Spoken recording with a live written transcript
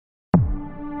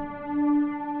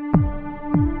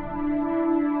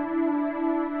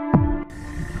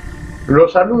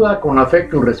Los saluda con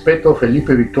afecto y respeto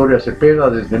Felipe Victoria Cepeda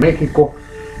desde México,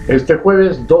 este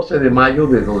jueves 12 de mayo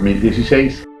de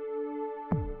 2016.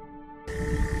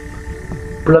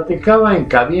 Platicaba en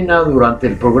cabina durante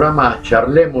el programa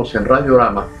Charlemos en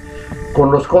Radiorama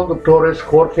con los conductores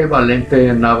Jorge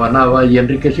Valente Navanava y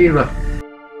Enrique Silva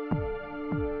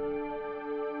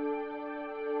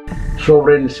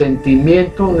sobre el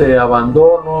sentimiento de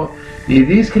abandono y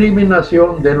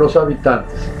discriminación de los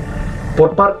habitantes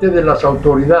por parte de las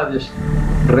autoridades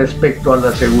respecto a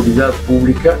la seguridad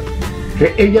pública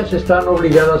que ellas están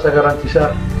obligadas a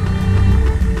garantizar.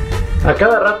 A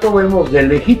cada rato vemos de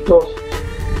lejitos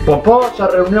pomposas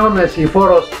reuniones y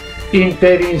foros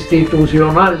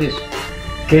interinstitucionales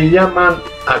que llaman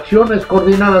acciones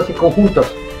coordinadas y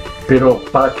conjuntas. ¿Pero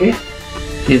para qué?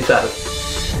 ¿Quién sabe?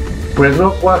 Pues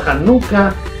no cuajan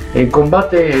nunca en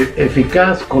combate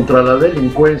eficaz contra la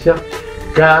delincuencia,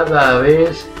 cada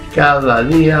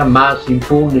día más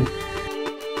impune.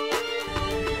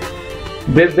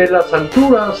 Desde las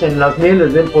alturas en las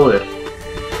mieles del poder,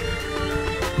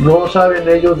 no saben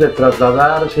ellos de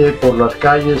trasladarse por las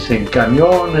calles en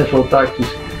camiones o taxis,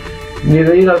 ni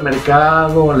de ir al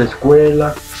mercado, a la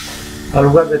escuela, al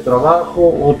lugar de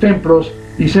trabajo o templos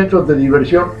y centros de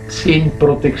diversión sin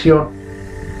protección,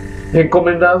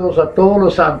 encomendados a todos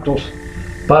los santos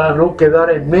para no quedar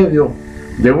en medio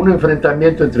de un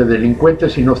enfrentamiento entre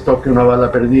delincuentes y nos toque una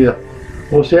bala perdida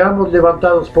o seamos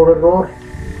levantados por error.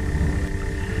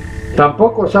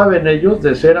 Tampoco saben ellos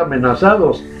de ser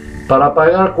amenazados para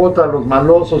pagar cuota a los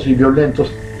malosos y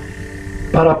violentos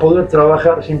para poder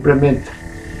trabajar simplemente.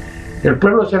 El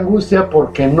pueblo se angustia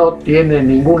porque no tiene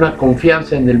ninguna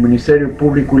confianza en el Ministerio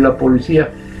Público y la policía,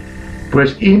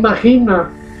 pues imagina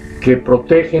que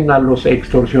protegen a los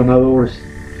extorsionadores.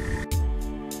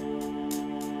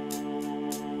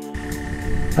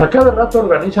 A cada rato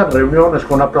organizan reuniones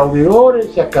con aplaudidores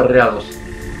y acarreados,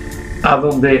 a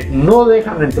donde no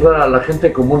dejan entrar a la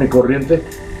gente común y corriente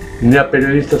ni a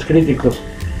periodistas críticos,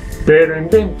 pero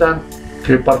inventan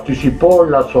que participó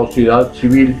la sociedad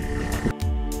civil.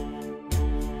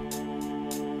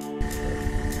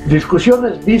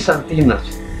 Discusiones bizantinas,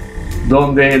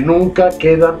 donde nunca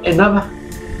quedan en nada,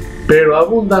 pero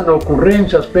abundan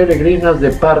ocurrencias peregrinas de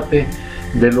parte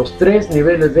de los 3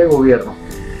 niveles de gobierno,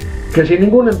 que sin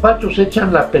ningún empacho se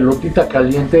echan la pelotita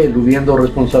caliente eludiendo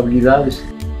responsabilidades.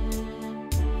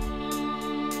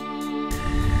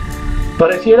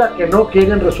 Pareciera que no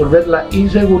quieren resolver la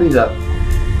inseguridad,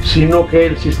 sino que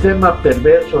el sistema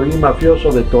perverso y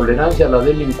mafioso de tolerancia a la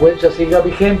delincuencia siga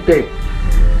vigente,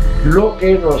 lo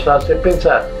que nos hace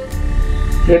pensar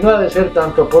que no ha de ser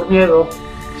tanto por miedo,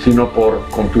 sino por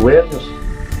contubernios,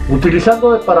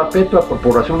 utilizando de parapeto a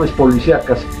corporaciones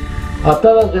policíacas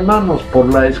atadas de manos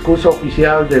por la excusa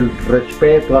oficial del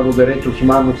respeto a los derechos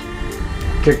humanos,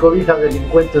 que cobija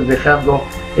delincuentes dejando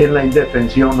en la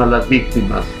indefensión a las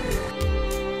víctimas.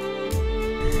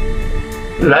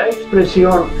 La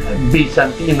expresión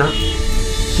bizantina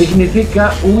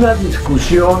significa una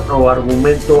discusión o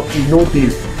argumento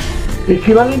inútil,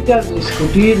 equivalente a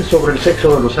discutir sobre el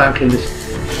sexo de los ángeles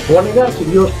o alegar si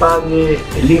Dios Padre,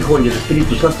 el Hijo y el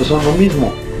Espíritu Santo son lo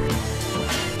mismo.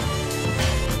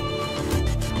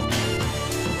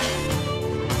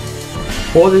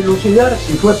 O dilucidar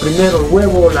si fue primero el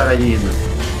huevo o la gallina.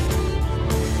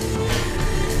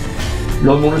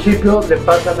 Los municipios le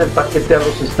pasan el paquete a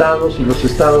los estados y los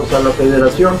estados a la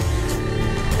federación.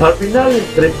 Al final,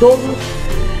 entre todos,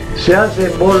 se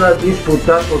hacen bolas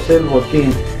disputándose el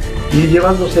botín y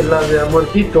llevándosela de a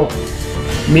muertito,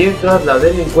 mientras la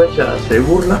delincuencia se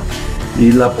burla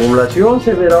y la población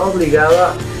se verá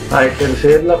obligada a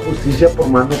ejercer la justicia por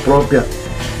mano propia,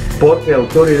 porque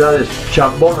autoridades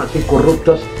chambonas y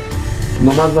corruptas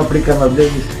nomás no aplican las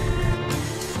leyes.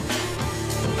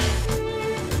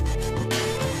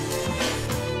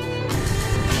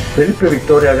 Felipe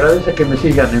Victoria agradece que me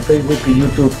sigan en Facebook y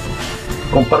YouTube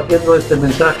compartiendo este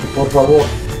mensaje, por favor,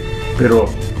 pero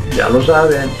ya lo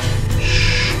saben,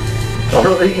 no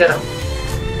lo digan.